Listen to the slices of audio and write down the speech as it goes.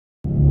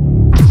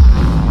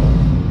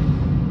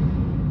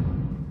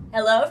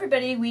Hello,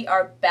 everybody. We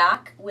are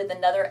back with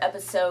another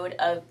episode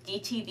of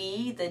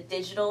DTV, the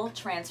Digital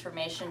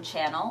Transformation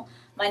Channel.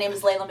 My name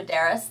is Layla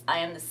Medeiros. I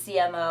am the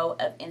CMO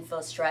of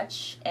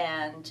InfoStretch,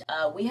 and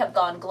we have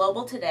gone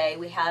global today.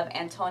 We have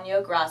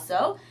Antonio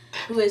Grasso,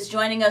 who is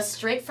joining us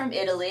straight from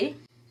Italy.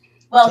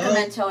 Welcome,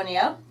 Ciao.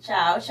 Antonio.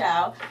 Ciao,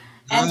 ciao.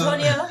 Uh,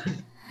 Antonio.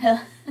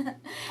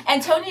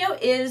 Antonio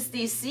is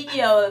the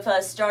CEO of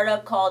a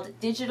startup called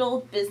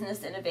Digital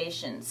Business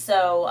Innovation.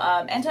 So,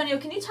 Antonio,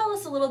 can you tell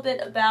us a little bit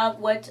about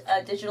what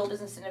Digital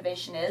Business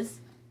Innovation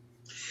is?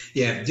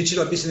 yeah,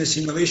 Digital Business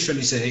Innovation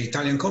is an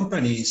Italian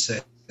company. It's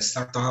a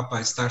startup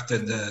I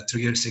started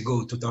 3 years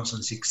ago,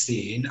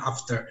 2016,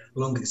 after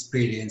long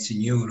experience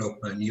in Europe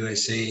and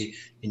USA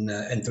in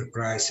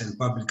enterprise and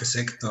public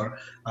sector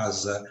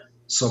as a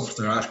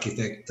software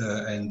architect.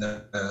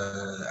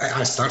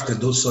 I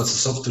started also as a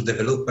software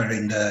developer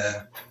in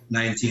the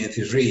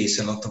 1983, it's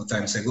a lot of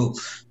times ago.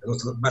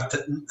 But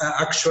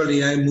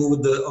actually, I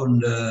moved on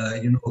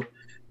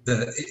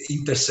the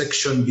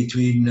intersection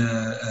between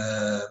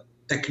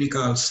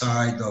technical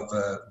side of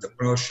the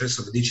process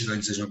of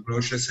digitalization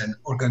process and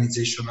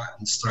organizational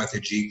and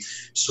strategy.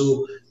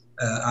 So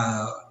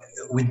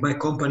with my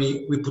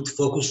company, we put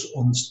focus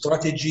on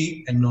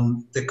strategy and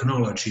on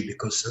technology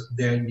because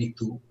they need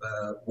to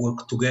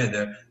work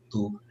together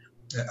to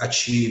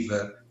achieve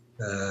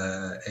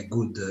a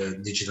good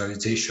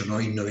digitalization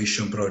or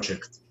innovation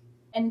project.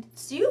 And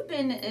so you've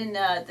been in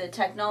the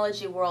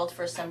technology world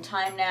for some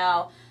time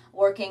now,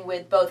 working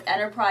with both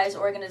enterprise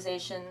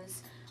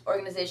organizations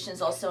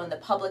also in the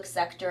public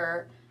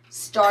sector,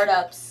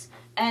 startups,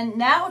 and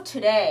now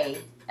today,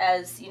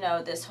 as you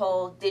know, this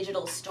whole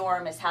digital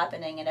storm is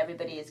happening and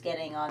everybody is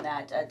getting on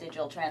that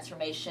digital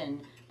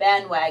transformation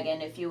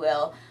bandwagon, if you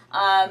will.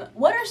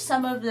 What are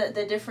some of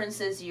the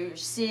differences you're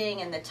seeing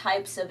in the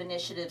types of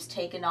initiatives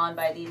taken on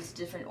by these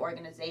different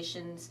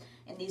organizations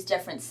in these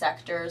different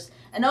sectors?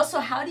 And also,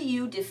 how do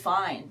you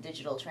define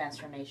digital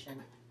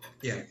transformation?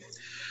 Yeah.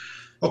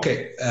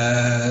 Okay,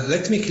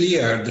 let me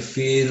clear the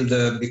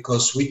field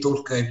because we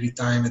talk every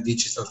time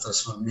digital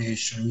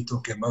transformation, we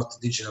talk about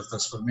digital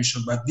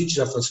transformation, but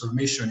digital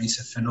transformation is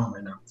a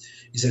phenomenon.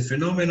 It's a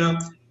phenomenon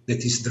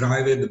that is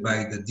driven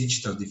by the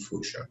digital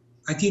diffusion.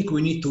 I think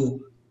we need to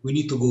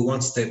go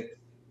one step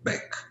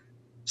back,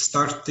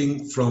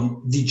 starting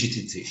from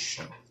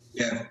digitization.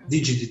 We have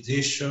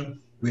digitization,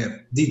 we have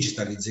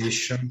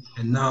digitalization,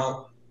 and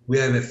now we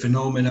have a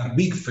phenomenon,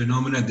 big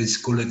phenomenon that is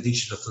called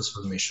digital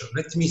transformation.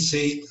 Let me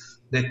say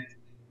that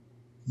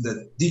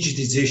the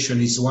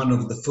digitization is one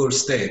of the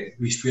first steps.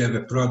 If we have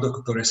a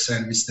product or a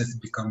service that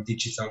become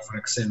digital, for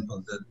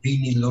example, the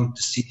vinyl or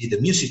the CD, the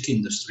music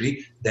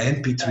industry, the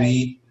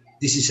MP3,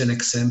 this is an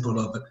example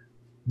of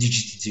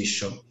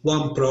digitization.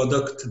 One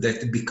product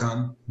that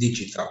become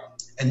digital.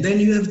 And then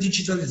you have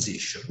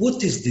digitalization.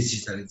 What is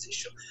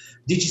digitalization?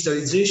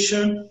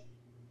 Digitalization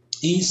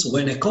is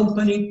when a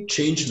company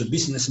changes the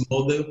business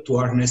model to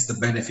harness the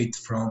benefit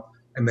from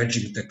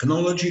emerging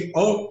technology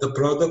or the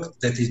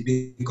product that is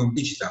become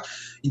digital.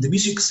 In the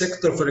music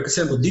sector, for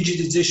example,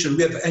 digitalization,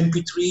 we have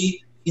MP3.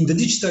 In the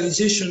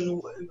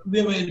digitalization, we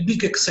have a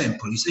big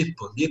example, is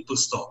Apple, the Apple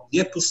Store.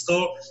 The Apple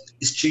Store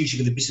is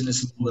changing the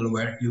business model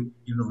where you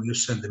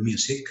sell the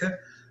music,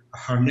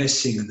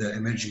 harnessing the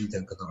emerging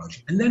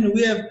technology. And then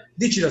we have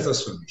digital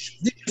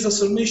transformation. Digital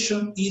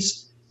transformation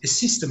is a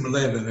system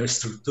level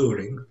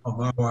restructuring of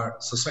our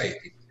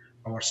society,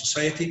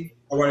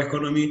 our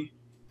economy,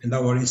 and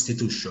our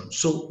institutions.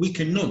 So we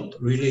cannot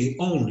rely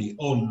only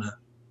on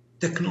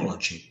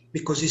technology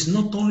because it's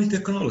not only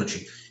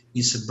technology,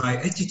 it's by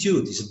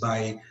attitude, it's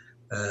by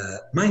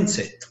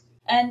mindset.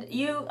 And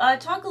you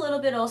talk a little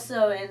bit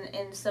also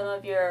in some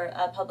of your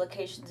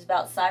publications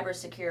about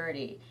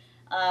cybersecurity.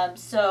 And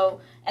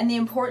the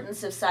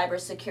importance of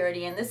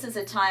cybersecurity. And this is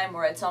a time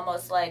where it's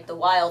almost like the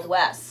Wild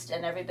West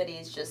and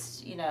everybody's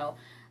just,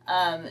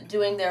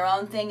 doing their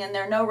own thing and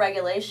there are no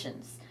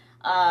regulations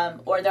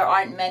or there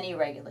aren't many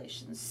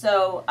regulations.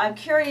 So I'm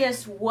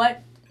curious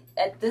what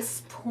at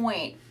this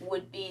point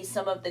would be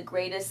some of the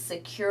greatest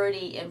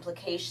security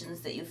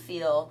implications that you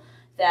feel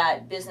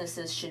that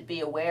businesses should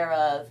be aware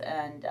of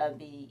and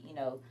be,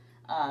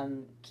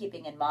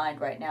 keeping in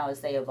mind right now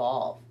as they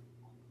evolve.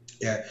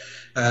 Yeah.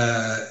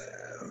 As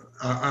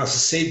I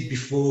said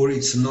before,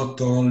 it's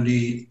not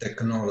only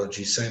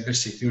technology.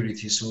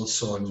 Cybersecurity is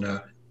also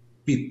on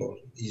people.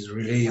 It's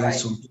really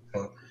also on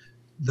people.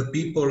 The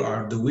people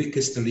are the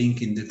weakest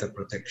link in data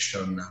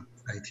protection,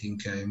 I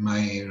think, in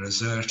my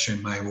research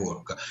and my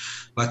work.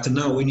 But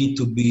now we need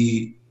to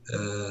be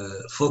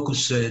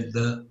focused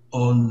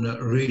on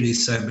really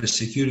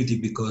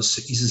cybersecurity because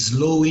it's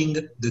slowing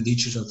the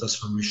digital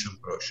transformation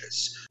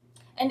process.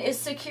 And is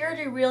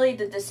security really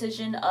the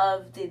decision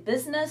of the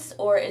business,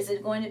 or is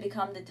it going to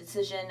become the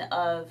decision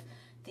of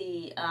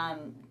the,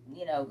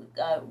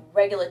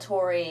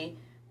 regulatory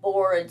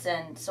boards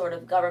and sort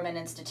of government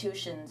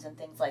institutions and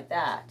things like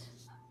that?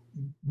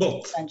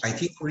 Both. I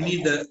think we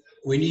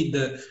need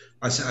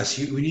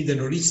we need an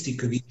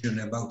holistic vision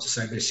about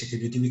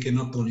cybersecurity. We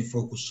cannot only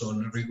focus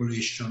on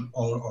regulation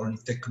or on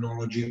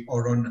technology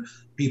or on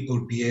people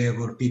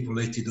behavior, people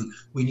attitude.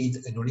 We need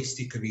an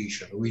holistic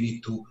vision. We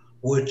need to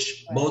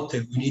watch both,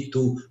 and we need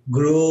to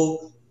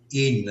grow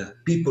in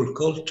people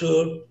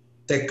culture,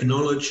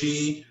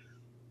 technology,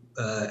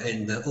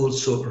 and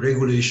also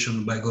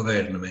regulation by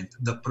government.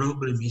 The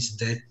problem is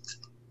that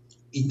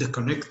in the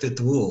connected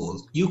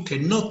world, you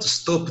cannot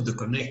stop the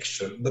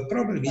connection. The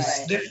problem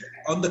is that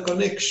on the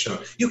connection,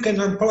 you can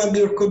unplug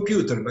your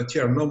computer, but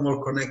you are no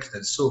more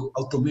connected. So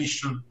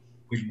automation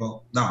will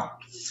go down.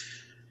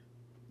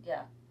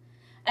 Yeah.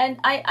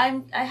 And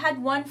I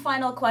had one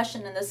final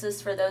question, and this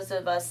is for those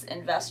of us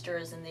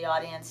investors in the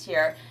audience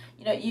here.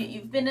 You know,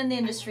 you've been in the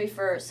industry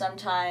for some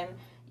time.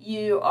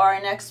 You are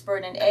an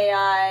expert in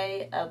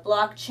AI,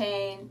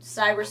 blockchain,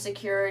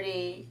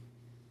 cybersecurity,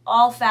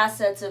 all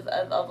facets of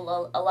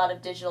a lot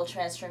of digital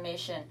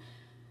transformation.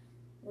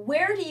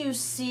 Where do you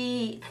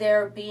see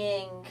there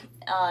being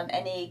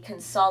any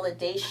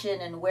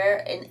consolidation, and where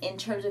in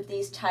terms of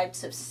these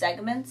types of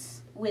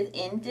segments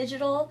within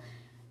digital?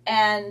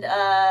 And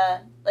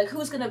like,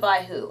 who's going to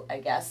buy who, I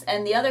guess?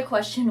 And the other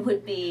question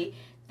would be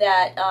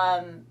that,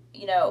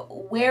 you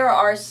know, where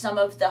are some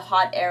of the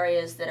hot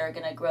areas that are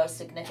going to grow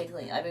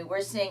significantly? I mean,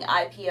 we're seeing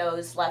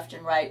IPOs left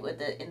and right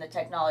in the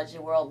technology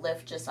world.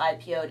 Lyft just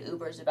IPO'd,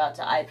 Uber's about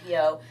to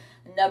IPO.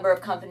 A number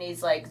of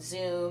companies like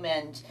Zoom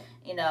and,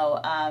 you know,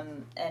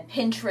 and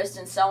Pinterest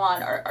and so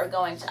on are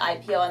going to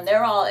IPO, and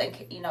they're all,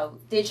 you know,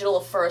 digital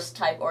first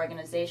type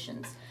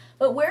organizations.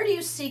 But where do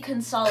you see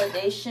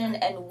consolidation,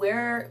 and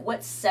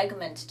what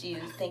segment do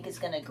you think is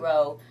going to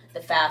grow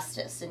the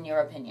fastest, in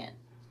your opinion?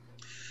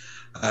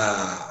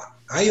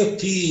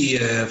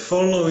 IoT,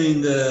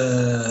 following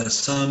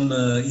some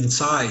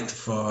insight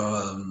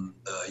from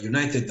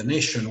United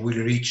Nations, will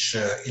reach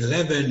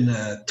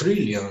 11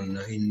 trillion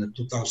in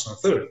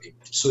 2030.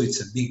 So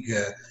it's a big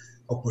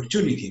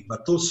opportunity,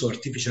 but also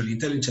artificial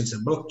intelligence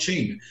and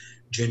blockchain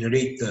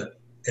generate a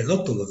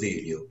lot of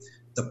value.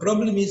 The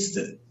problem is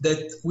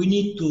that we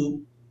need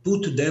to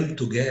put them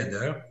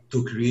together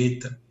to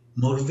create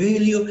more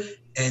value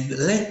and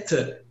let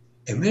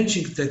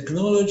emerging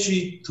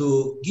technology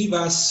to give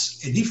us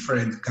a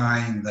different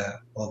kind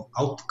of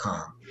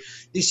outcome.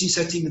 This is,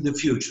 I think, the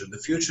future. The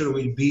future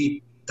will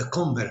be the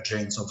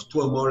convergence of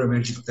two or more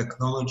emerging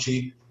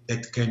technology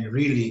that can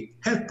really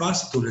help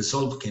us to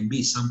resolve, can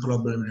be some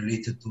problem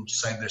related to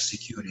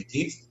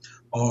cybersecurity,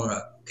 or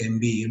can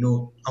be, you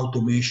know,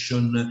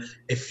 automation,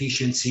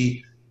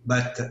 efficiency.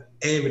 But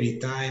every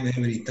time,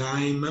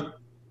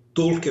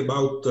 talk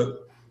about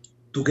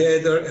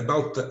together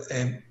about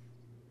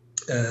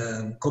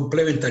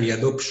complementary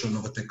adoption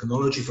of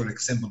technology, for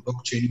example,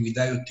 blockchain with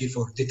IoT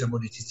for data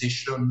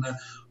monetization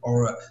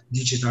or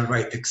digital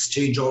right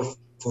exchange, or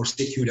for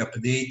security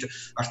update,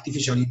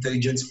 artificial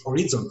intelligence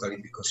horizontally,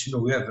 because, you know,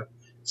 we have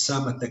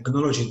some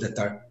technology that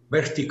are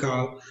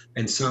vertical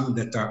and some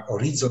that are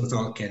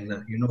horizontal,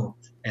 can, you know,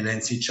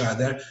 enhance each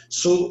other.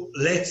 So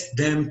let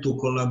them to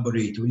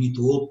collaborate. We need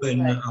to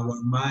open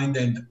our mind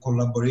and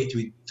collaborate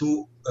with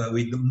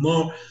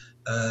more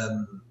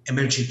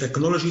emerging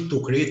technology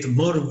to create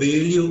more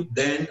value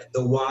than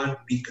the one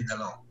picked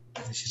alone.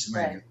 This is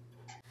my view.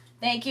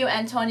 Thank you,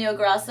 Antonio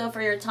Grasso,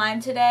 for your time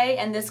today,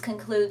 and this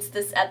concludes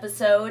this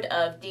episode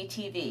of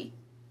DTV.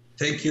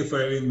 Thank you for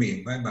having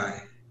me.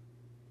 Bye-bye.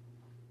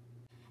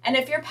 And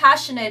if you're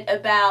passionate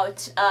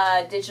about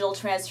digital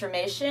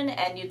transformation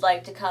and you'd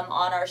like to come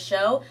on our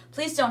show,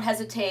 please don't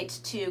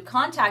hesitate to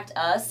contact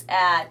us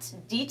at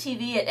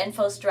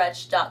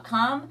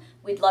dtv@infostretch.com.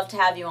 We'd love to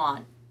have you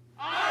on.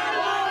 I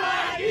want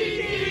my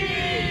DTV!